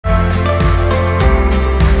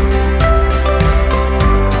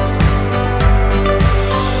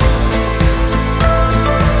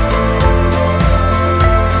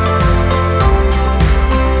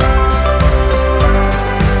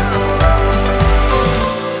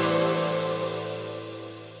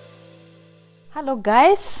Hello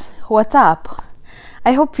guys, what's up?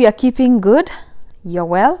 I hope you are keeping good, you're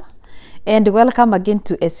well, and welcome again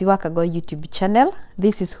to Esiwakago YouTube channel.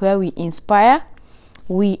 This is where we inspire,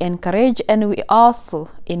 we encourage, and we also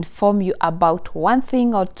inform you about one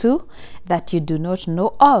thing or two that you do not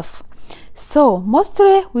know of. So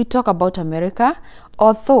mostly we talk about America,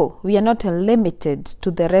 although we are not limited to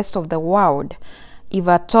the rest of the world. If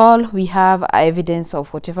at all we have evidence of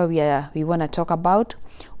whatever we want to talk about,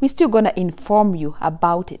 we're still gonna inform you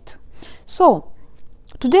about it. So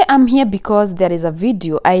today I'm here because there is a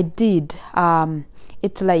video I did.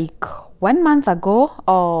 It's like 1 month ago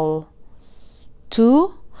or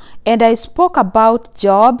two, and I spoke about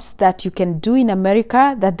jobs that you can do in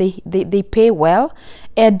America that they pay well,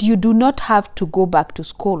 and you do not have to go back to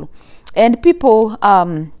school. And people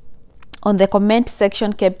on the comment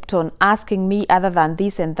section kept on asking me, other than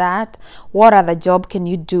this and that, what other job can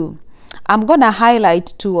you do? I'm gonna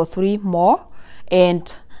highlight 2 or 3 more,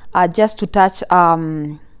 and just to touch a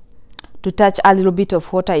little bit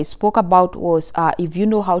of what I spoke about was if you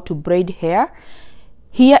know how to braid hair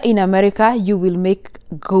here in America, you will make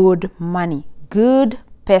good money, good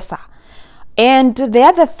pesa. And the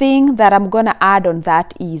other thing that I'm gonna add on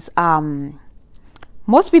that is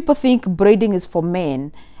most people think braiding is for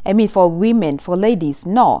men. I mean, for women, for ladies.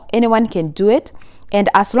 No, anyone can do it. And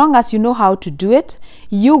as long as you know how to do it,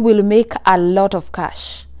 you will make a lot of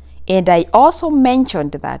cash. And I also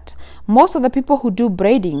mentioned that most of the people who do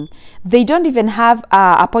braiding, they don't even have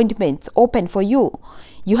appointments open for you.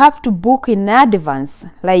 You have to book in advance,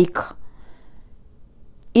 like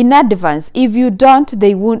in advance. If you don't,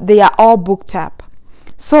 they are all booked up.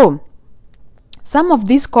 So some of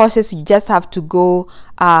these courses you just have to go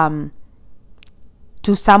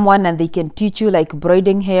to someone and they can teach you, like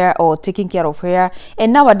braiding hair or taking care of hair.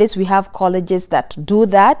 And nowadays we have colleges that do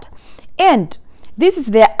that. And this is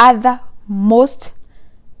the other most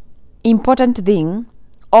important thing.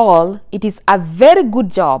 It is a very good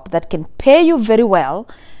job that can pay you very well,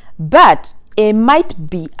 but it might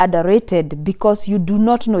be underrated because you do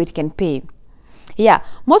not know it can pay. Yeah,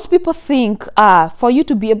 most people think for you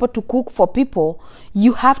to be able to cook for people,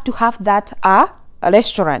 you have to have that a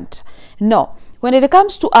restaurant. No. When it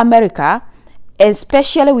comes to America,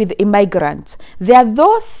 especially with immigrants, there are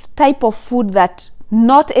those type of food that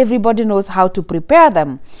not everybody knows how to prepare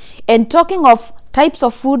them. And talking of types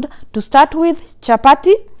of food, to start with,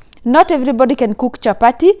 chapati. Not everybody can cook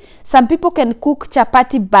chapati. Some people can cook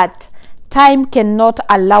chapati, but time cannot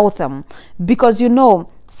allow them. Because, you know,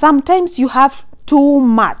 sometimes you have too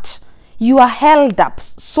much. You are held up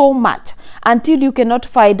so much until you cannot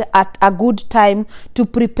find a good time to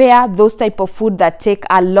prepare those type of food that take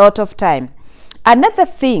a lot of time. Another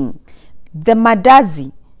thing, the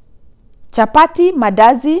mandazi, chapati,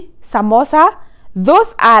 mandazi, samosa,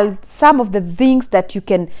 those are some of the things that you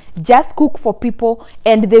can just cook for people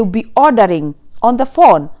and they'll be ordering on the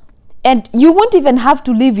phone. And you won't even have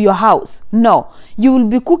to leave your house. No, you will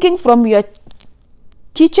be cooking from your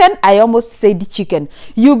kitchen. I almost said chicken.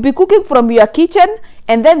 You'll be cooking from your kitchen,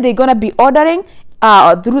 and then they're gonna be ordering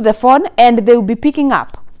through the phone, and they'll be picking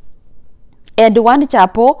up. And one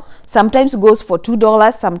chapo sometimes goes for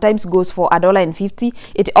 $2, sometimes goes for $1.50.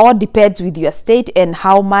 It all depends with your state and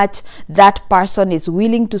how much that person is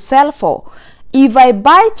willing to sell for. If I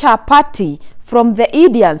buy chapati from the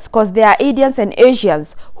Indians, because there are Indians and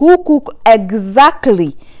Asians who cook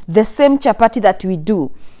exactly the same chapati that we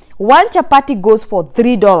do, one chapati goes for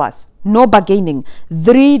 $3. No bargaining.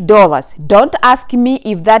 $3. Don't ask me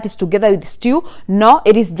if that is together with stew. No,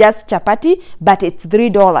 it is just chapati, but it's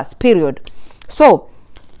 $3, period. So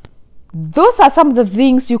those are some of the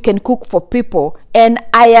things you can cook for people, and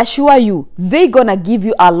I assure you, they're gonna give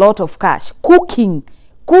you a lot of cash. Cooking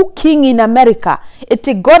in America, it's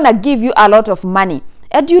gonna give you a lot of money.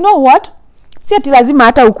 And you know what? Si ati lazima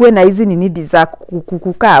hata ukue na hizi nini za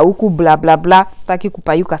kukaa huku bla bla bla, sitaki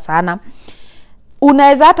kupayuka sana.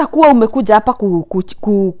 Unaweza hata kuwa umekuja hapa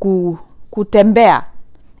kutembea,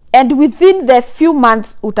 and within the few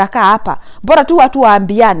months utakaa hapa. Bora tu watu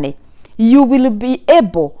waambiane, you will be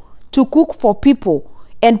able to cook for people,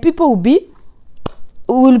 and people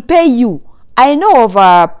will pay you. I know of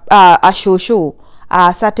a shosho,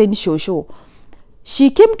 a certain shosho. She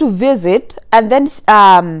came to visit, and then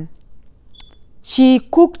she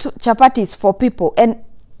cooked chapatis for people. And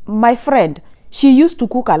my friend, she used to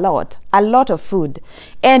cook a lot of food.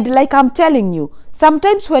 And like I'm telling you,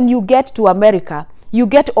 sometimes when you get to America, you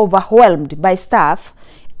get overwhelmed by stuff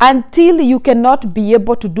until you cannot be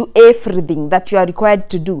able to do everything that you are required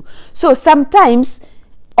to do. So sometimes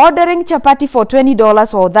ordering chapati for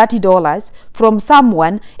 $20 or $30 from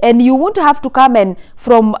someone, and you won't have to come and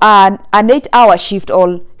from an 8-hour shift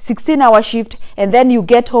or 16-hour shift, and then you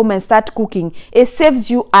get home and start cooking. It saves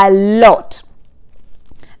you a lot.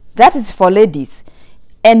 That is for ladies.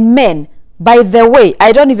 And men, by the way,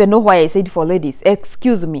 I don't even know why I said for ladies,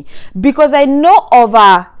 excuse me, because I know of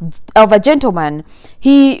a gentleman.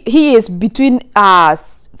 He is between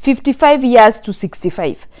 55 years to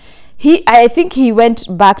 65. I think he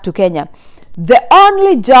went back to Kenya. The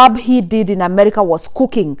only job he did in America was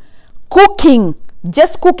cooking,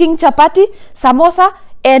 just cooking chapati, samosa,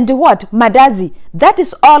 and what, mandazi. That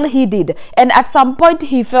is all he did. And at some point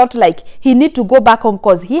he felt like he need to go back home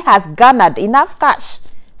because he has garnered enough cash.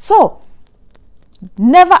 So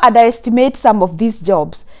never underestimate some of these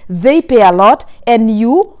jobs. They pay a lot, and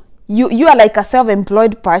you are like a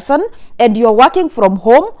self-employed person, and you're working from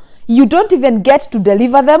home. You don't even get to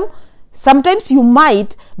deliver them. Sometimes you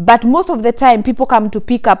might, but most of the time people come to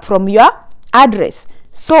pick up from your address.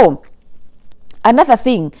 So another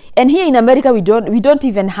thing, and here in America we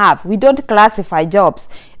don't classify jobs.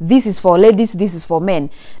 This is for ladies, this is for men.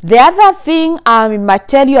 The other thing I might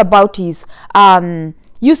tell you about is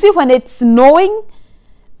you see, when it's snowing,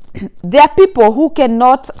 there are people who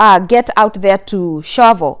cannot get out there to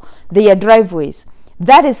shovel their driveways.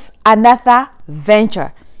 That is another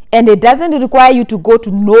venture, and it doesn't require you to go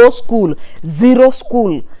to no school, zero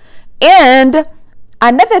school. And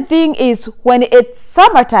another thing is, when it's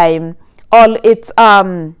summertime or it's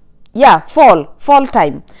fall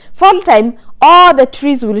time, all the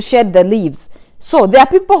trees will shed the leaves. So there are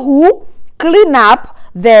people who clean up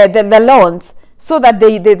the lawns so that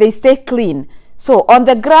they stay clean. So on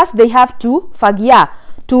the grass they have to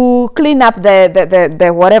to clean up the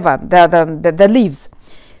leaves.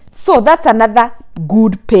 So that's another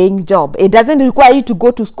good paying job. It doesn't require you to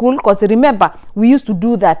go to school, because remember, we used to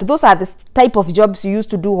do that. Those are the type of jobs you used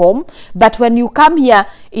to do home. But when you come here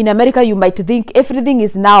in America, you might think everything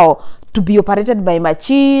is now to be operated by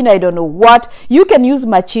machine. I don't know what. You can use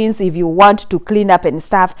machines if you want to clean up and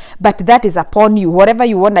stuff, but that is upon you. Whatever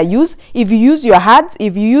you want to use, if you use your hands,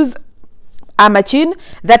 if you use a machine,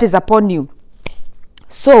 that is upon you.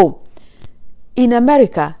 So in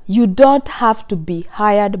America, you don't have to be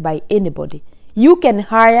hired by anybody. You can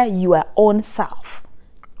hire your own self.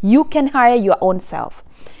 You can hire your own self.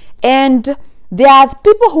 And there are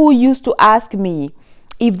people who used to ask me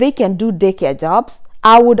if they can do daycare jobs.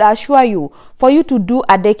 I would assure you, for you to do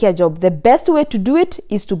a daycare job, the best way to do it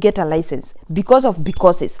is to get a license, because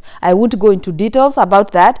I won't go into details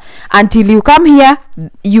about that. Until you come here,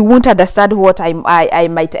 you won't understand what I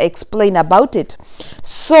might explain about it.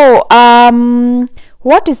 So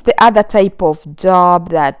what is the other type of job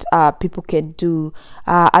that people can do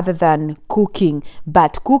other than cooking?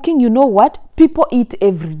 But cooking, you know what? People eat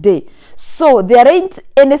every day. So there ain't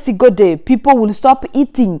any single day people will stop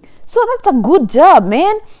eating. So that's a good job,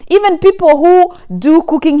 man. Even people who do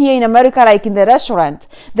cooking here in America, like in the restaurant,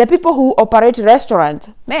 the people who operate restaurants,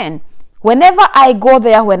 man, whenever I go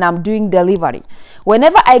there when I'm doing delivery,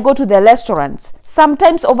 whenever I go to the restaurants,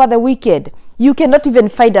 sometimes over the weekend, you cannot even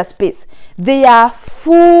find a space. They are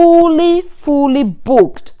fully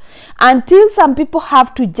booked, until some people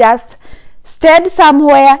have to just stand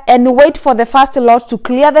somewhere and wait for the first lot to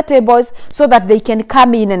clear the tables so that they can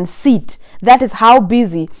come in and sit. That is how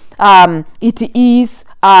busy it is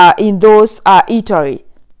in those eatery.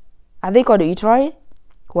 Are they called eatery?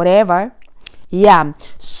 Whatever. Yeah.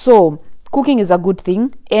 So cooking is a good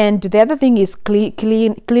thing. And the other thing is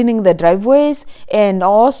cleaning the driveways, and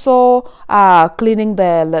also cleaning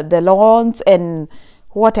the lawns, and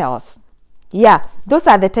what else? Yeah, those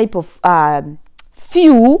are the type of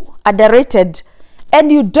few underrated,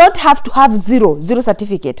 and you don't have to have zero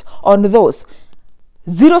certificate on those.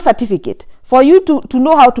 Zero certificate. For you to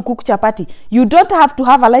know how to cook chapati, you don't have to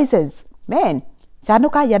have a license. Man,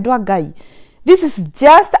 this is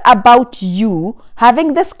just about you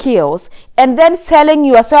having the skills and then selling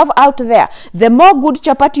yourself out there. The more good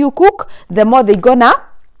chapati you cook, the more they're gonna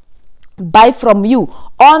buy from you.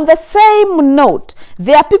 On the same note,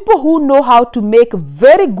 there are people who know how to make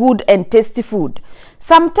very good and tasty food.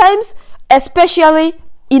 Sometimes, especially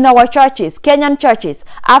in our churches, Kenyan churches,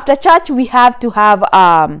 after church we have to have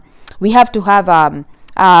a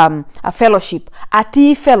fellowship, a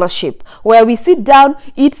tea fellowship, where we sit down,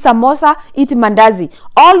 eat samosa, eat mandazi.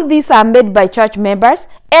 All these are made by church members,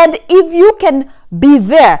 and if you can be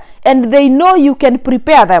there and they know you can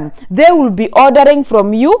prepare them, they will be ordering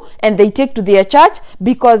from you and they take to their church,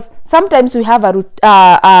 because sometimes we have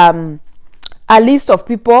a list of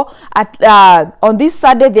people at on this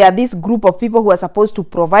Sunday there are this group of people who are supposed to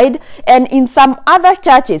provide, and in some other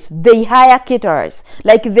churches they hire caterers,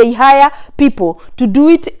 like they hire people to do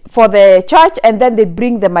it for the church, and then they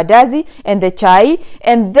bring the madazi and the chai,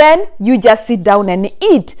 and then you just sit down and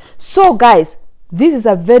eat. So guys, this is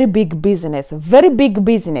a very big business,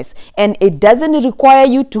 and it doesn't require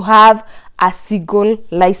you to have a single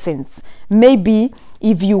license. Maybe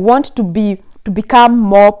if you want to become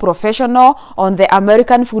more professional on the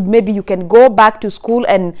American food, maybe you can go back to school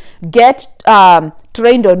and get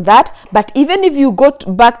trained on that. But even if you go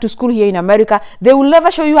back to school here in America, they will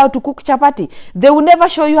never show you how to cook chapati. They will never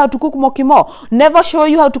show you how to cook mokimo, never show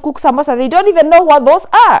you how to cook samosa. They don't even know what those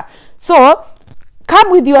are. So come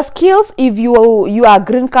with your skills if you are a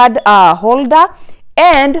green card holder,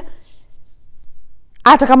 and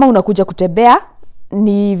hata kama unakuja kutembea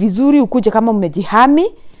ni vizuri ukuje kama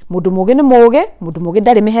umejihami, mudu muge ni muge, mudu muge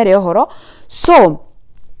ndari mehere ohoro. So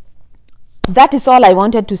that is all I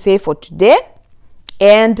wanted to say for today,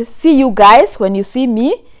 and see you guys when you see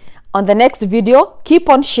me on the next video. Keep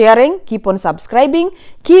on sharing, keep on subscribing,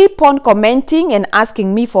 keep on commenting and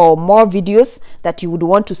asking me for more videos that you would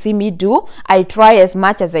want to see me do. I try as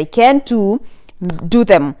much as I can to do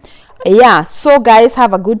them. Yeah, so guys,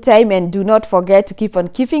 have a good time, and do not forget to keep on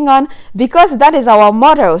keeping on, because that is our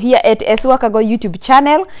motto here at Esuakago YouTube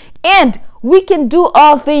channel, and we can do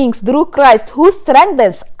all things through Christ who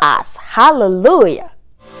strengthens us. Hallelujah.